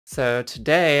So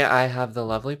today I have the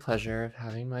lovely pleasure of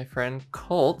having my friend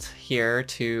Colt here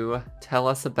to tell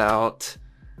us about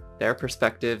their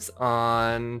perspectives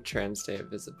on Trans Day of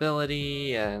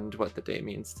Visibility and what the day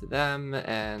means to them,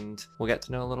 and we'll get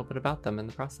to know a little bit about them in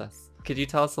the process. Could you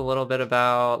tell us a little bit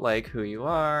about who you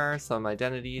are, some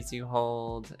identities you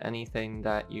hold, anything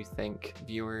that you think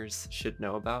viewers should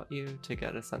know about you to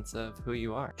get a sense of who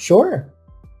you are? Sure.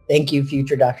 Thank you,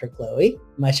 future Dr. Chloe.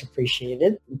 Much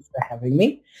appreciated. Thanks for having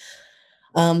me.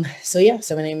 So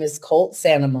my name is Colt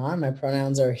St. Amand. My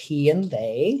pronouns are he and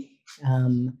they.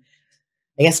 I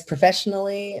guess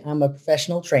professionally, I'm a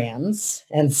professional trans.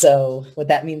 And so what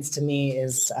that means to me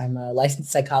is I'm a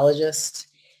licensed psychologist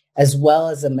as well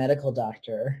as a medical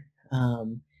doctor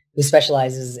who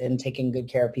specializes in taking good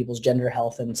care of people's gender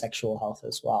health and sexual health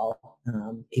as well,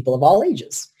 people of all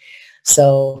ages.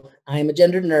 So I'm a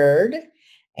gender nerd.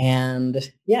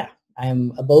 And yeah,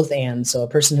 I'm a both and. So a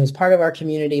person who's part of our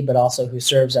community, but also who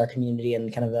serves our community in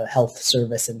kind of the health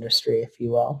service industry, if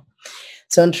you will.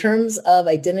 So in terms of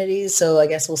identities, so I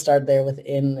guess we'll start there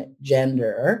within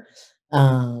gender.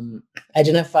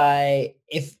 Identify,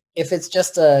 if it's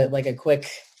just a quick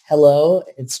hello,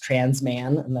 it's trans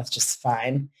man, and that's just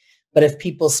fine. But if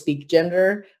people speak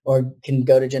gender or can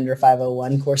go to Gender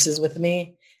 501 courses with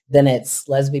me, then it's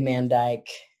lesbian, man, dyke,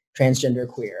 transgender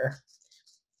queer.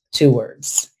 2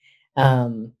 words.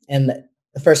 And the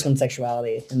first one,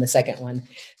 sexuality, and the second one,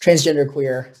 transgender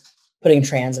queer, putting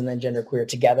trans and then gender queer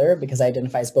together because I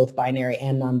identify as both binary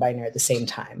and non-binary at the same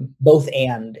time. Both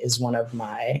and is one of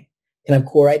my kind of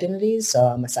core identities. So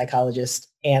I'm a psychologist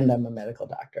and I'm a medical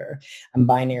doctor. I'm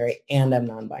binary and I'm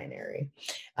non-binary.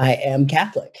 I am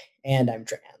Catholic and I'm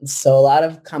trans. So a lot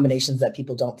of combinations that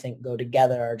people don't think go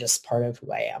together are just part of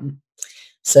who I am.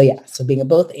 So being a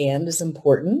both and is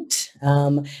important.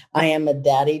 I am a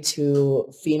daddy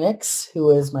to Phoenix,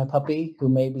 who is my puppy, who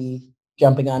may be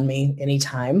jumping on me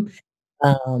anytime.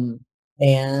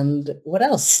 And what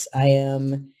else? I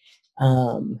am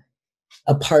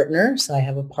a partner. So I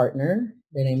have a partner.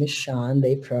 Their name is Sean,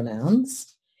 they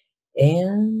pronouns.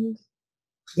 And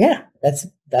yeah,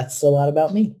 that's a lot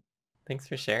about me. Thanks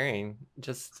for sharing.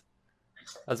 I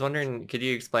was wondering, could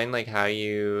you explain how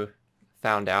you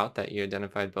found out that you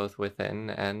identified both within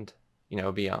and,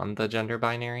 beyond the gender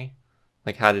binary?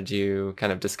 How did you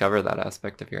kind of discover that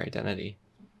aspect of your identity?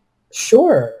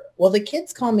 Sure. Well, the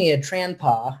kids call me a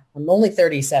tranpa. I'm only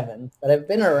 37, but I've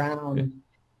been around,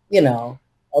 a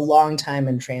long time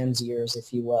in trans years,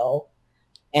 if you will.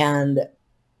 And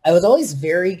I was always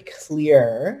very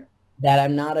clear that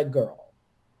I'm not a girl.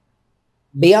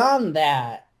 Beyond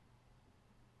that,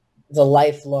 the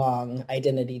lifelong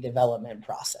identity development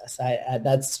process.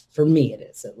 That's, for me, it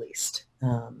is, at least.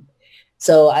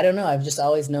 So I don't know. I've just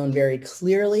always known very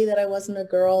clearly that I wasn't a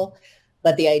girl,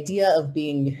 but the idea of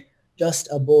being just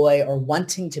a boy or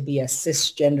wanting to be a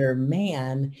cisgender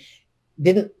man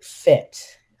didn't fit.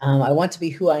 I want to be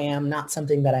who I am, not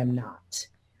something that I'm not.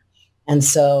 And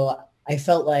so I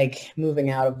felt like moving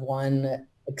out of one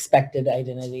expected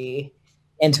identity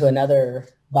into another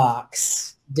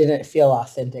box didn't feel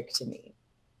authentic to me.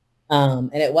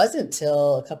 And it wasn't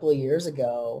until a couple of years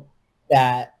ago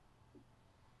that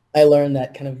I learned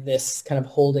that this kind of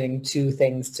holding two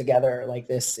things together like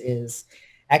this is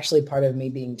actually part of me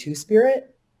being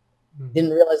two-spirit.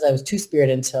 Didn't realize I was two-spirit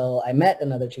until I met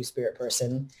another two-spirit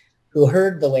person who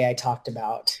heard the way I talked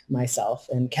about myself,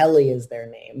 and Kelly is their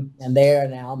name. And they are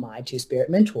now my two-spirit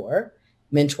mentor,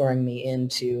 mentoring me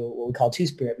into what we call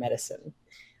two-spirit medicine.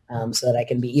 So that I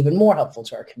can be even more helpful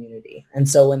to our community. And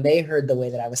so when they heard the way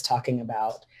that I was talking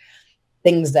about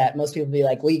things that most people be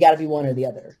like, well, you got to be one or the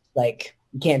other.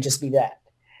 You can't just be that.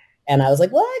 And I was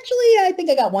like, well, actually, I think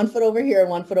I got 1 foot over here and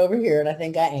 1 foot over here. And I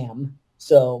think I am.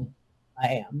 So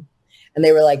I am. And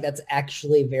they were like, that's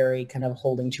actually very kind of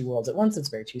holding two worlds at once. It's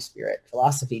very two-spirit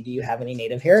philosophy. Do you have any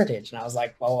Native heritage? And I was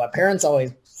like, well, my parents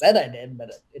always said I did,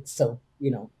 but it's so,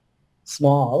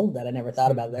 small that I never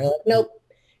thought about it. They're like, nope.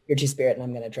 You're two-spirit and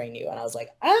I'm going to train you. And I was like,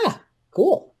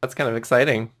 cool. That's kind of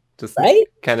exciting. Just right?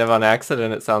 Kind of on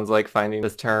accident, it sounds like, finding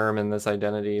this term and this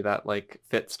identity that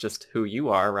fits just who you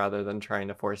are rather than trying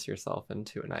to force yourself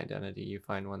into an identity. You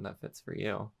find one that fits for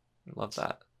you. I love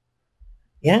that.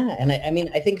 Yeah. And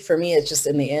I think for me, it's just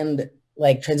in the end,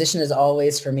 transition is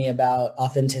always for me about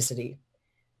authenticity.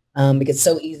 Because it's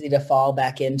so easy to fall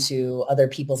back into other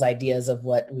people's ideas of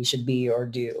what we should be or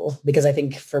do. Because I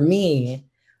think for me,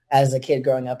 as a kid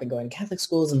growing up and going to Catholic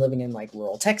schools and living in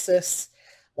rural Texas,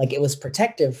 it was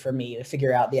protective for me to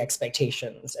figure out the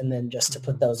expectations and then just to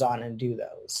put those on and do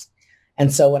those.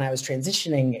 And so when I was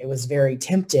transitioning, it was very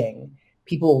tempting.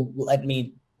 People let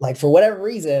me like for whatever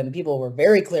reason, people were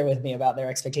very clear with me about their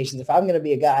expectations. If I'm going to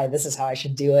be a guy, this is how I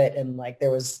should do it. And like it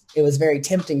was very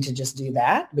tempting to just do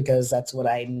that because that's what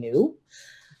I knew.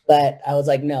 But I was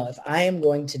like, no, if I am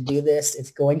going to do this,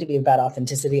 it's going to be about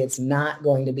authenticity. It's not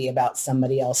going to be about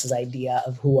somebody else's idea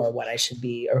of who or what I should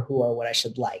be or who or what I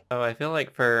should like. So I feel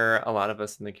like for a lot of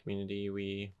us in the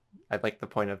community, I like the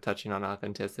point of touching on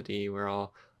authenticity. A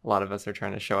lot of us are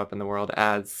trying to show up in the world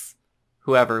as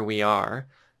whoever we are,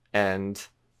 and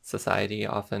society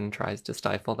often tries to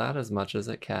stifle that as much as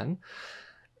it can.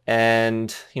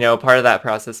 And, part of that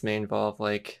process may involve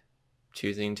like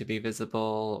choosing to be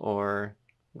visible, or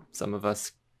some of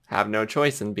us have no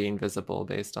choice in being visible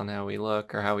based on how we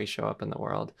look or how we show up in the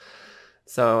world.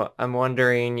 So I'm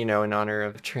wondering, in honor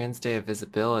of Trans Day of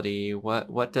Visibility,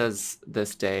 what does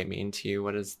this day mean to you?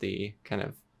 What does the kind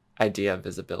of idea of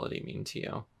visibility mean to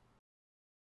you?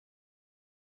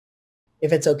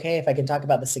 If it's okay, if I can talk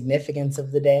about the significance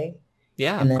of the day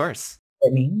Yeah, and of then course. what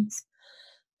it means.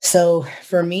 So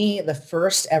for me, the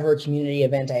first ever community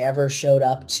event I ever showed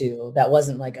up to that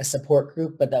wasn't like a support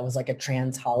group, but that was like a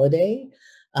trans holiday,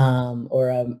 or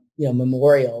a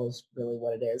memorial is really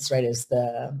what it is, right? Is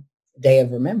the Day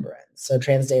of Remembrance. So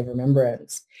Trans Day of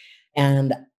Remembrance.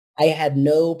 And I had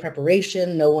no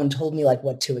preparation. No one told me like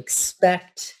what to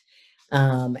expect.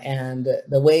 And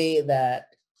the way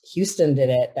that Houston did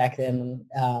it back then,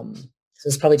 so it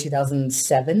was probably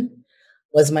 2007,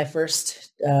 was my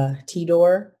first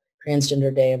TDOR,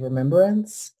 Transgender Day of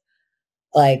Remembrance.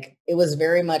 Like it was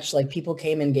very much like people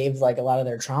came and gave like a lot of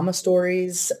their trauma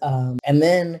stories, and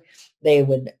then they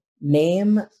would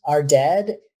name our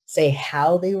dead, say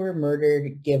how they were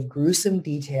murdered, give gruesome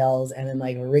details, and then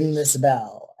like ring this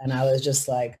bell. And I was just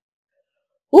like,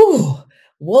 ooh,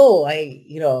 whoa,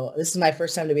 this is my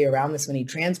first time to be around this many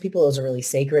trans people. It was a really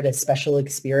sacred, a special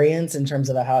experience in terms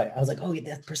of how I was like, oh,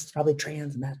 that person's probably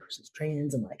trans and that person's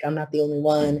trans. And like, I'm not the only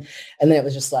one. And then it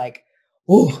was just like,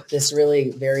 ooh, this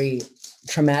really very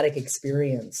traumatic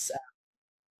experience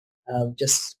of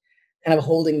just kind of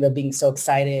holding the being so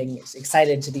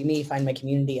excited to be me, find my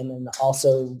community, and then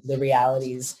also the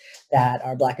realities that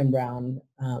our Black and brown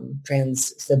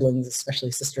trans siblings, especially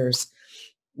sisters,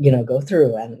 go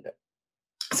through. And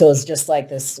so it's just like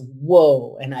this,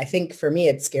 whoa. And I think for me,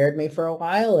 it scared me for a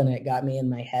while and it got me in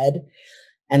my head.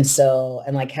 And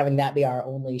like having that be our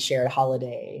only shared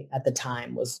holiday at the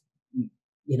time was,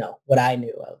 what I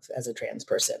knew of as a trans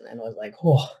person. And I was like,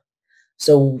 oh.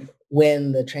 So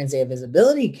when the Trans Day of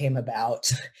Visibility came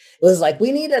about, it was like,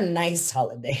 we need a nice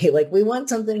holiday. Like we want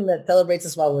something that celebrates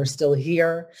us while we're still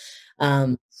here.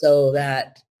 So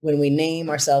that when we name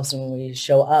ourselves and when we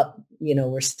show up,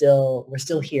 we're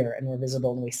still here and we're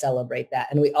visible and we celebrate that.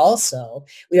 And we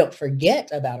don't forget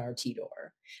about our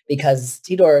TDOR, because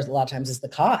TDOR a lot of times is the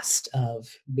cost of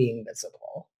being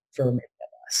visible for many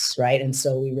of us, right? And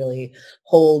so we really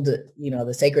hold,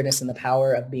 the sacredness and the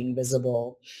power of being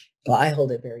visible. Well, I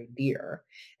hold it very dear.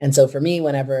 And so for me,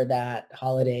 whenever that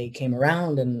holiday came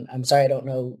around, and I'm sorry, I don't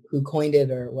know who coined it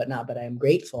or whatnot, but I am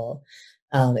grateful.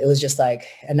 It was just like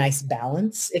a nice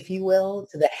balance, if you will,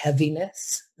 to the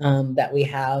heaviness that we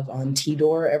have on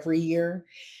TDOR every year.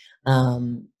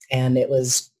 And it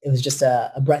was just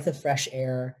a breath of fresh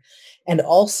air. And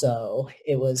also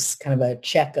it was kind of a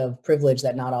check of privilege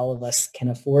that not all of us can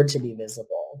afford to be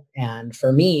visible. And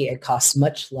for me, it costs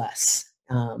much less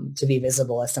to be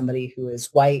visible as somebody who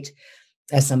is white,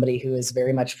 as somebody who is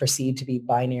very much perceived to be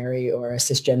binary or a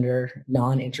cisgender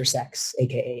non-intersex,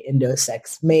 aka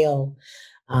endosex male.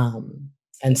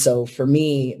 And so for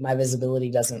me, my visibility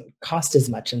doesn't cost as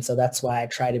much. And so that's why I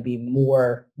try to be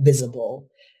more visible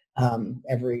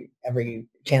every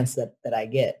chance that I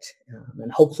get.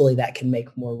 And hopefully that can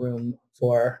make more room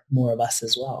for more of us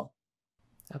as well.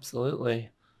 Absolutely.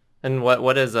 And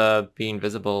what does being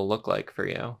visible look like for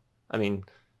you? I mean,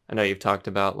 I know you've talked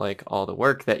about like all the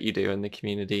work that you do in the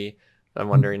community. I'm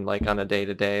wondering, like on a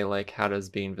day-to-day, like how does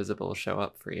being visible show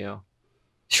up for you?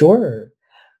 Sure.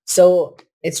 So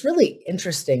it's really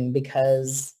interesting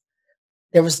because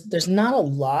there's not a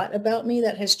lot about me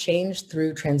that has changed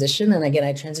through transition. And again,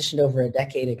 I transitioned over a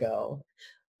decade ago,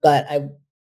 but I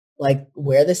like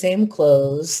wear the same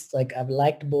clothes. Like I've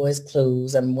liked boys'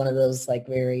 clothes. I'm one of those like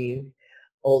very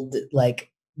old, like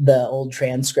the old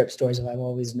transcript stories of I've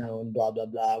always known, blah, blah,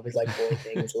 blah, with like boy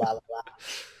things, la, la,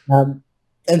 la.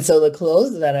 And so the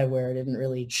clothes that I wear didn't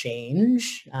really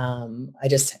change. I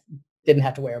just didn't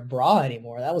have to wear a bra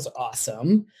anymore. That was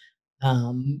awesome.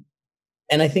 And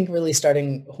I think really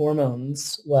starting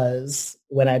hormones was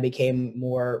when I became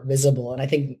more visible. And I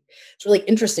think it's really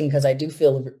interesting because I do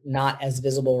feel not as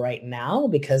visible right now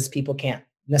because people can't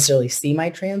necessarily see my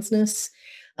transness.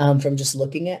 from just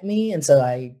looking at me. And so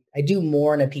I do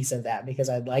mourn a piece of that because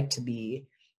I'd like to be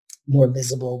more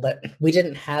visible, but we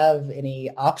didn't have any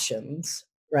options,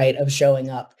 right, of showing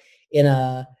up in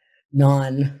a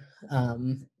non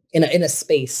in a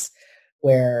space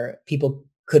where people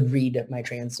could read my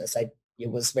transness. It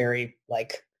was very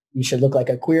like, you should look like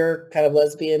a queer kind of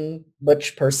lesbian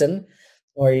butch person,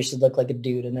 or you should look like a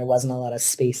dude, and there wasn't a lot of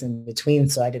space in between,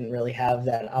 so I didn't really have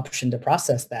that option to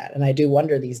process that. And I do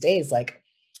wonder these days, like,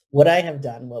 would I have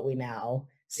done what we now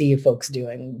see folks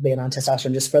doing, being on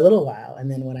testosterone just for a little while,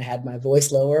 and then when I had my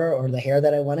voice lower or the hair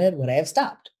that I wanted, would I have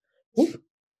stopped?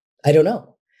 I don't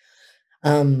know.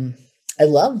 I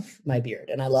love my beard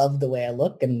and I love the way I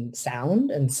look and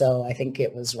sound. And so I think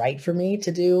it was right for me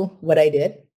to do what I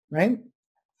did. Right.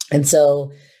 And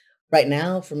so right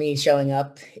now for me, showing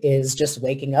up is just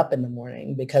waking up in the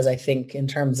morning, because I think in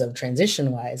terms of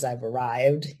transition wise, I've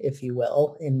arrived, if you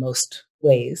will, in most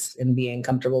ways, in being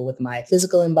comfortable with my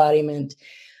physical embodiment,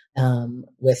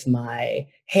 with my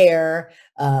hair,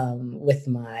 with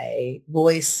my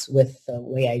voice, with the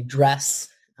way I dress,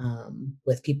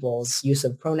 with people's use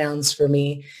of pronouns for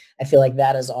me. I feel like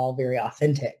that is all very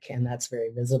authentic and that's very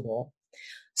visible.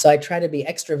 So I try to be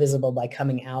extra visible by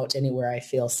coming out anywhere I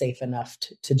feel safe enough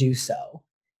to do so.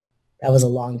 That was a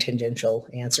long tangential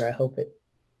answer. I hope it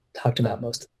talked about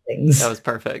most of the things. That was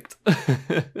perfect.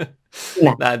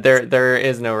 Nah. There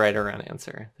is no right or wrong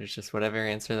answer. There's just whatever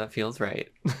answer that feels right.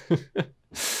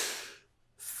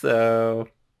 So,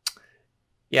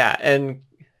 yeah, and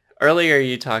earlier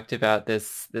you talked about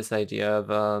this idea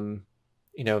of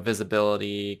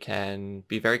visibility can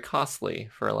be very costly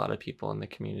for a lot of people in the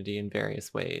community in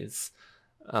various ways,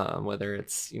 whether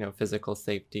it's physical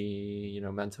safety,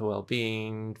 mental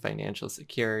well-being, financial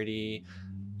security,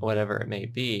 whatever it may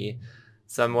be.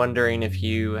 So I'm wondering if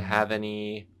you have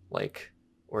any like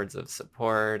words of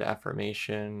support,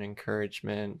 affirmation,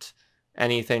 encouragement,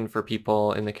 anything for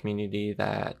people in the community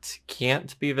that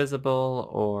can't be visible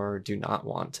or do not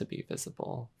want to be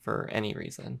visible for any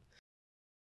reason.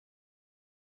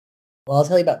 Well, I'll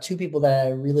tell you about two people that I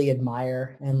really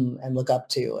admire and look up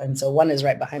to. And so one is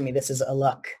right behind me. This is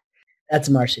Aluk. That's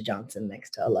Marsha Johnson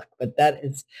next to Aluk. But that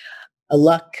is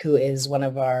Aluk, who is one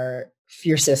of our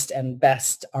fiercest and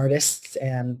best artists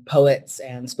and poets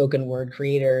and spoken word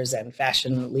creators and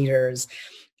fashion leaders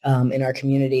in our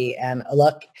community. And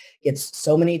Aluk gets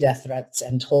so many death threats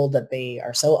and told that they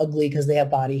are so ugly because they have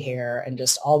body hair and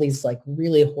just all these like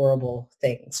really horrible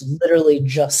things, literally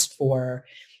just for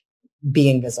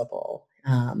being visible.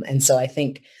 And so I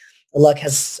think Aluk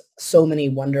has so many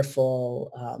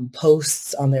wonderful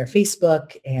posts on their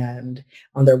Facebook and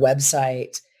on their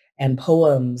website and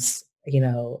poems,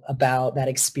 about that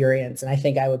experience. And I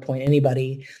think I would point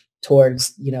anybody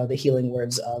towards, the healing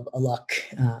words of Aluk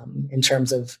in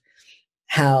terms of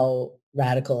how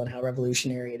radical and how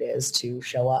revolutionary it is to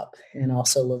show up. And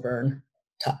also Laverne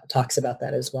talks about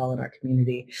that as well in our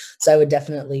community. So I would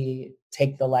definitely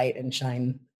take the light and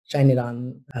shine it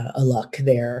on Aluk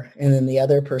there. And then the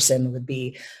other person would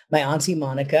be my auntie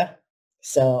Monica.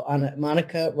 So on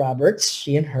Monica Roberts,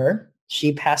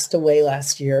 she passed away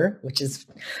last year, which is,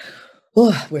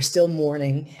 we're still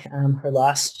mourning her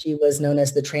loss. She was known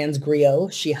as the trans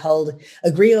griot.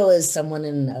 A griot is someone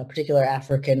in a particular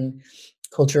African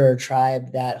culture or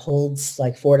tribe that holds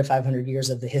like 400 to 500 years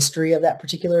of the history of that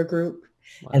particular group.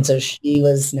 Wow. And so she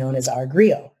was known as our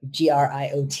griot,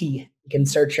 Griot. You can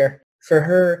search her. For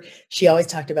her, she always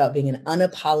talked about being an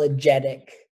unapologetic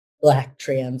Black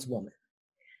trans woman.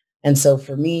 And so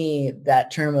for me,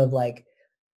 that term of like,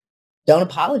 don't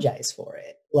apologize for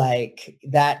it, like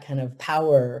that kind of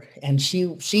power. And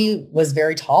she was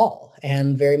very tall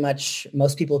and very much,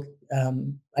 most people,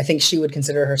 I think she would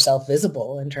consider herself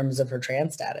visible in terms of her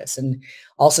trans status. And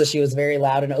also she was very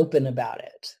loud and open about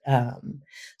it.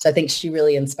 So I think she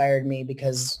really inspired me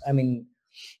because,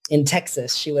 in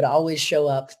Texas, she would always show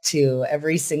up to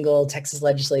every single Texas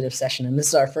legislative session. And this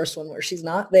is our first one where she's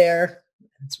not there.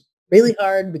 It's really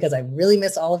hard because I really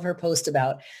miss all of her posts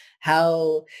about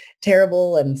how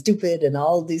terrible and stupid and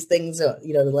all these things,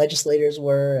 the legislators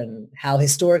were, and how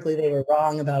historically they were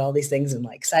wrong about all these things, and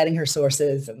like citing her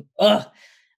sources. And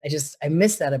I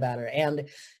miss that about her. And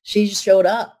she showed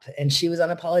up and she was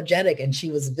unapologetic and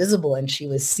she was visible and she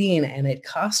was seen, and it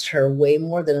cost her way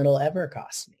more than it'll ever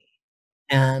cost me.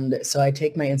 And so I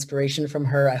take my inspiration from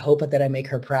her. I hope that I make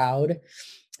her proud.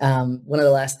 One of the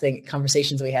last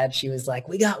conversations we had, she was like,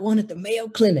 we got one at the Mayo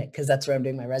Clinic, because that's where I'm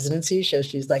doing my residency. So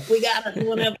she's like, we got us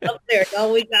one up there.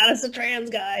 Oh, we got us a trans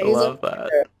guy. I love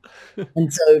that.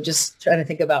 And so just trying to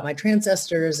think about my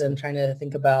ancestors and trying to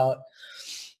think about,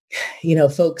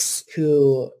 folks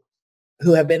who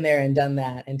who have been there and done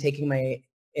that, and taking my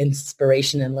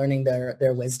inspiration and learning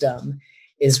their wisdom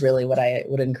is really what I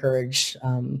would encourage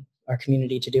our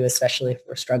community to do, especially if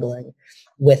we're struggling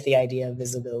with the idea of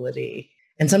visibility.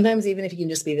 And sometimes even if you can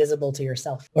just be visible to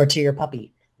yourself or to your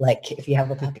puppy, like if you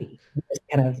have a puppy, just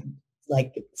kind of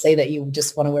like say that you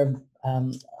just want to wear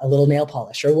a little nail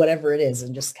polish or whatever it is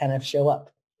and just kind of show up.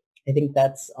 I think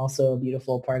that's also a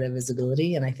beautiful part of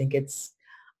visibility. And I think it's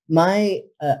my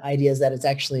idea is that it's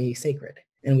actually sacred,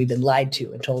 and we've been lied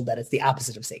to and told that it's the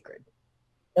opposite of sacred.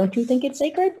 Don't you think it's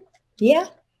sacred? Yeah.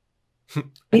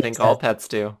 I think all pets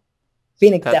do.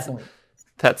 Phoenix definitely.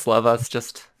 Pets love us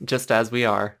just as we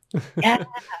are. Yeah,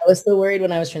 I was so worried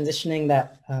when I was transitioning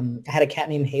that I had a cat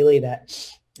named Haley that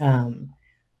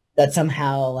that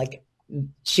somehow like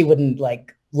she wouldn't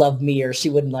like love me, or she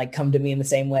wouldn't like come to me in the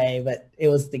same way, but it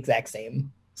was the exact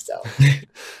same. So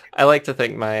I like to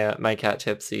think my cat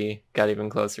Tipsy got even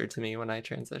closer to me when I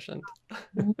transitioned.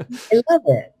 I love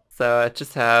it. So I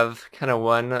just have kind of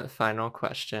one final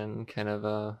question, kind of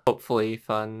a hopefully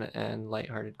fun and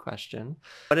lighthearted question.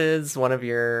 What is one of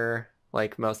your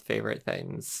like most favorite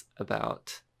things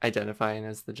about identifying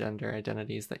as the gender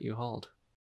identities that you hold?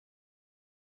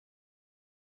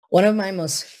 One of my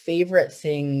most favorite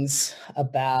things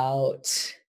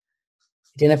about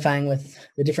identifying with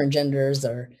the different genders,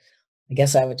 or I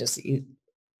guess I would just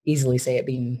easily say it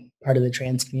being part of the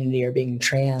trans community or being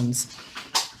trans,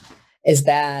 is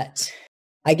that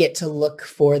I get to look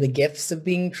for the gifts of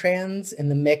being trans in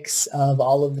the mix of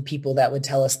all of the people that would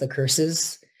tell us the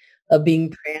curses of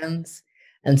being trans.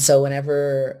 And so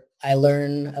whenever I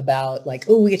learn about like,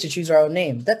 oh, we get to choose our own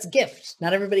name, that's a gift.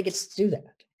 Not everybody gets to do that.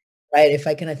 Right. If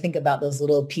I kind of think about those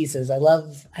little pieces, I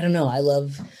love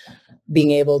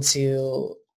being able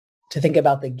to think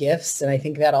about the gifts. And I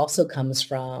think that also comes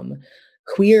from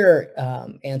queer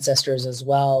ancestors as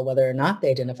well, whether or not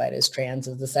they identified as trans,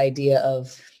 is this idea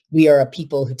of we are a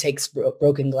people who takes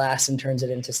broken glass and turns it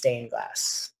into stained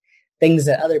glass. Things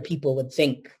that other people would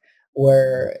think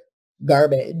were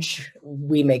garbage,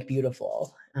 we make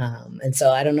beautiful. And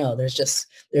so I don't know,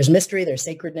 there's mystery, there's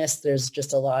sacredness, there's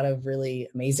just a lot of really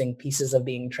amazing pieces of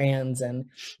being trans. And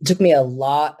it took me a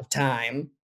lot of time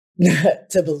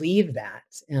to believe that.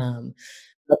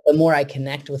 But the more I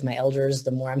connect with my elders,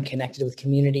 the more I'm connected with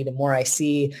community, the more I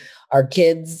see our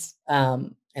kids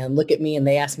and look at me and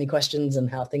they ask me questions and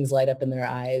how things light up in their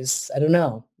eyes. I don't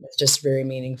know. It's just very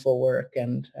meaningful work.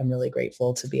 And I'm really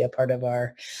grateful to be a part of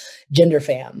our gender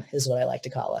fam, is what I like to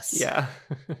call us. Yeah.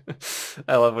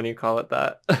 I love when you call it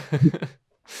that.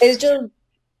 It's just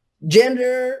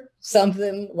gender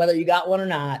something, whether you got one or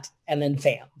not, and then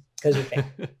fam, because you're fam.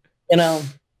 You know,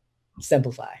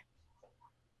 simplify.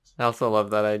 I also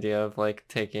love that idea of like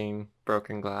taking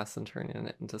broken glass and turning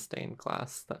it into stained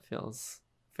glass. That feels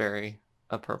very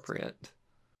appropriate.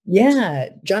 Yeah,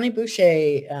 Johnny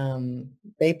Boucher,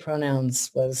 they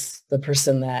pronouns, was the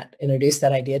person that introduced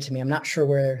that idea to me. I'm not sure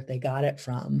where they got it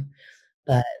from,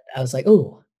 but I was like,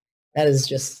 oh, that is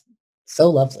just so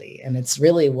lovely. And it's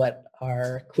really what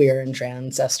our queer and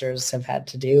trans ancestors have had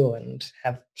to do and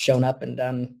have shown up and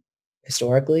done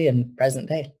historically and present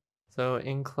day. So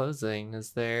in closing,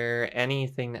 is there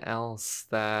anything else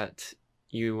that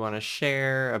you want to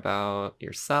share about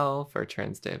yourself or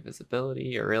Trans Day of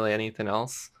Visibility, or really anything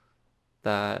else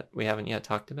that we haven't yet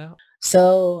talked about?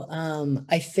 So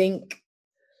I think,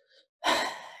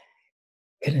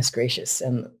 goodness gracious,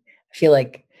 and I feel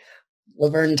like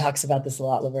Laverne talks about this a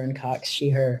lot, Laverne Cox, she,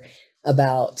 her,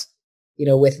 about,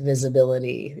 with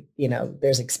visibility,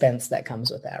 there's expense that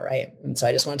comes with that, right? And so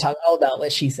I just want to talk all about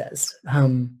what she says.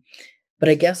 But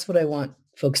I guess what I want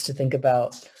folks to think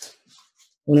about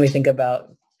when we think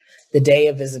about the Day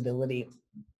of Visibility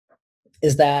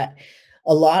is that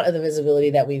a lot of the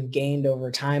visibility that we've gained over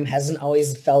time hasn't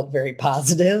always felt very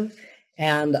positive.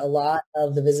 And a lot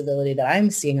of the visibility that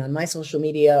I'm seeing on my social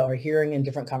media or hearing in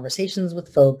different conversations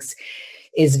with folks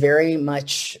is very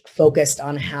much focused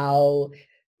on how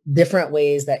different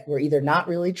ways that we're either not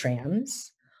really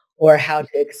trans or how to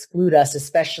exclude us,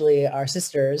 especially our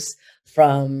sisters,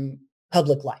 from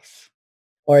public life,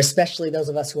 or especially those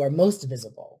of us who are most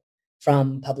visible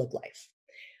from public life.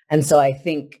 And so I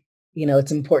think,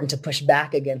 it's important to push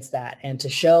back against that and to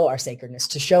show our sacredness,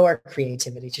 to show our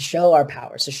creativity, to show our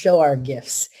powers, to show our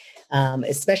gifts,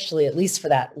 especially at least for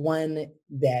that one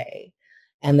day.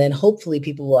 And then hopefully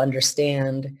people will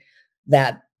understand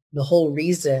that the whole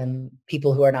reason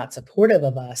people who are not supportive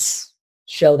of us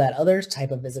show that other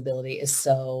type of visibility is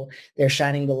so they're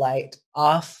shining the light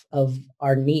off of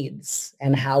our needs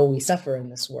and how we suffer in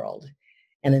this world,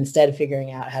 and instead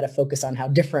figuring out how to focus on how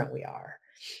different we are.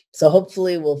 So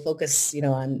hopefully we'll focus,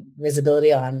 on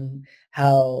visibility, on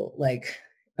how like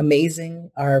amazing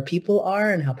our people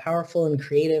are and how powerful and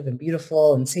creative and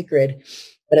beautiful and sacred.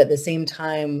 But at the same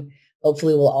time,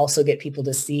 hopefully we'll also get people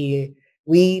to see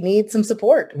we need some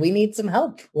support. We need some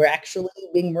help. We're actually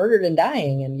being murdered and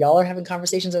dying, and y'all are having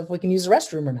conversations of if we can use the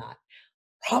restroom or not.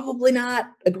 Probably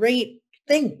not a great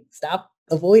thing. Stop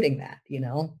avoiding that,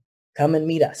 Come and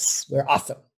meet us. We're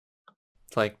awesome.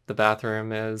 It's like the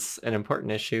bathroom is an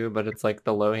important issue, but it's like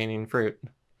the low-hanging fruit.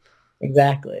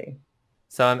 Exactly.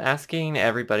 So I'm asking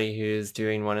everybody who's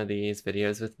doing one of these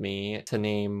videos with me to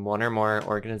name one or more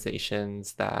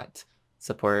organizations that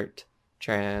support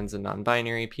trans and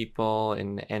non-binary people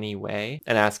in any way,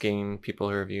 and asking people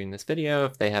who are viewing this video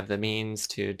if they have the means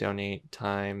to donate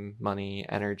time, money,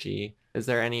 energy. Is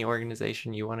there any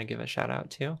organization you want to give a shout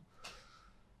out to?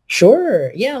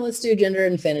 Sure. Yeah, let's do Gender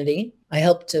Infinity. I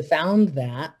helped to found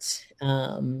that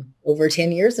over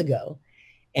 10 years ago.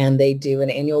 And they do an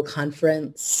annual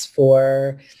conference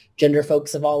for gender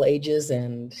folks of all ages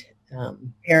and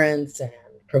parents and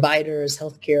providers,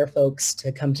 healthcare folks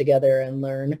to come together and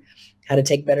learn how to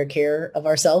take better care of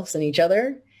ourselves and each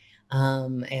other.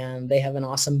 And they have an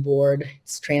awesome board.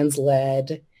 It's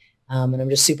trans-led. And I'm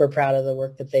just super proud of the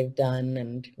work that they've done.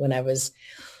 And when I was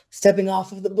stepping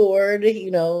off of the board,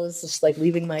 it was just like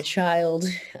leaving my child.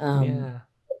 Yeah.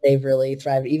 They've really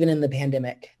thrived even in the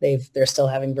pandemic. They're still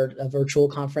having a virtual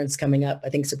conference coming up, I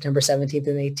think September 17th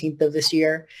and 18th of this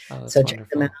year. Oh, so wonderful. Check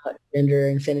them out,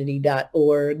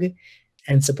 genderinfinity.org,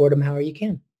 and support them however you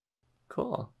can.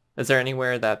 Cool. Is there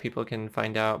anywhere that people can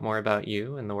find out more about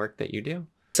you and the work that you do?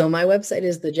 So my website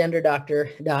is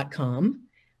thegenderdoctor.com.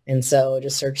 And so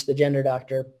just search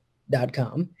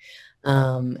thegenderdoctor.com.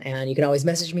 And you can always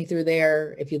message me through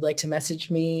there if you'd like to message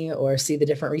me or see the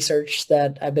different research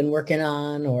that I've been working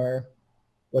on or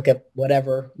look at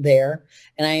whatever there.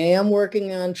 And I am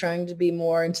working on trying to be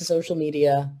more into social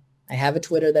media. I have a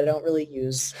Twitter that I don't really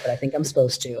use, but I think I'm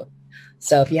supposed to.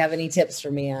 So if you have any tips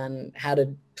for me on how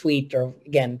to tweet or,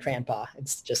 again, grandpa,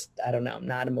 it's just, I don't know, I'm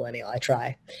not a millennial. I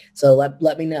try. So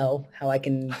let me know how I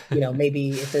can,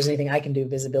 maybe if there's anything I can do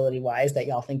visibility wise that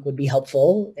y'all think would be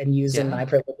helpful and using my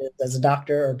privileges as a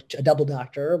doctor or a double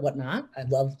doctor or whatnot. I'd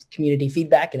love community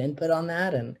feedback and input on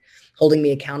that and holding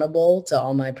me accountable to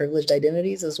all my privileged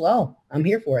identities as well. I'm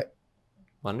here for it.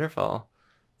 Wonderful.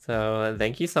 So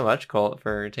thank you so much, Colt,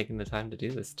 for taking the time to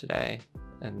do this today.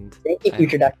 And thank you,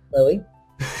 future Dr. Chloe.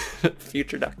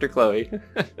 Future Dr. Chloe.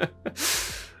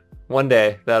 One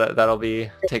day that'll be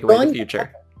take away the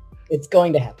future. It's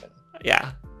going to happen.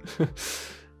 Yeah.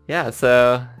 Yeah,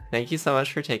 so thank you so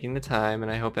much for taking the time,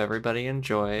 and I hope everybody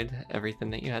enjoyed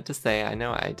everything that you had to say. I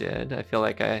know I did. I feel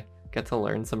like I get to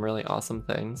learn some really awesome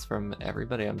things from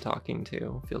everybody I'm talking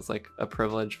to. It feels like a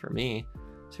privilege for me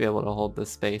to be able to hold this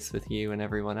space with you and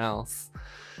everyone else.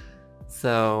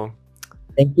 So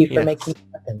thank you for making it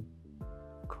happen.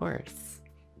 Of course.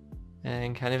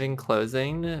 And kind of in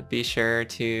closing, be sure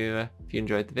to, if you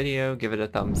enjoyed the video, give it a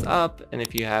thumbs up. And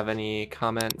if you have any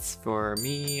comments for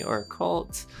me or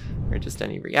Colt, or just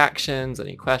any reactions,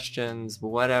 any questions,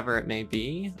 whatever it may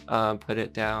be, put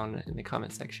it down in the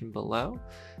comment section below.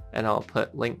 And I'll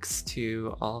put links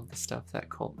to all of the stuff that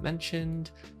Colt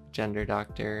mentioned, Gender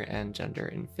Doctor and Gender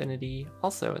Infinity,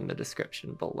 also in the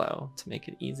description below to make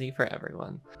it easy for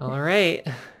everyone. All right.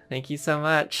 Thank you so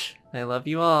much. I love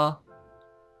you all.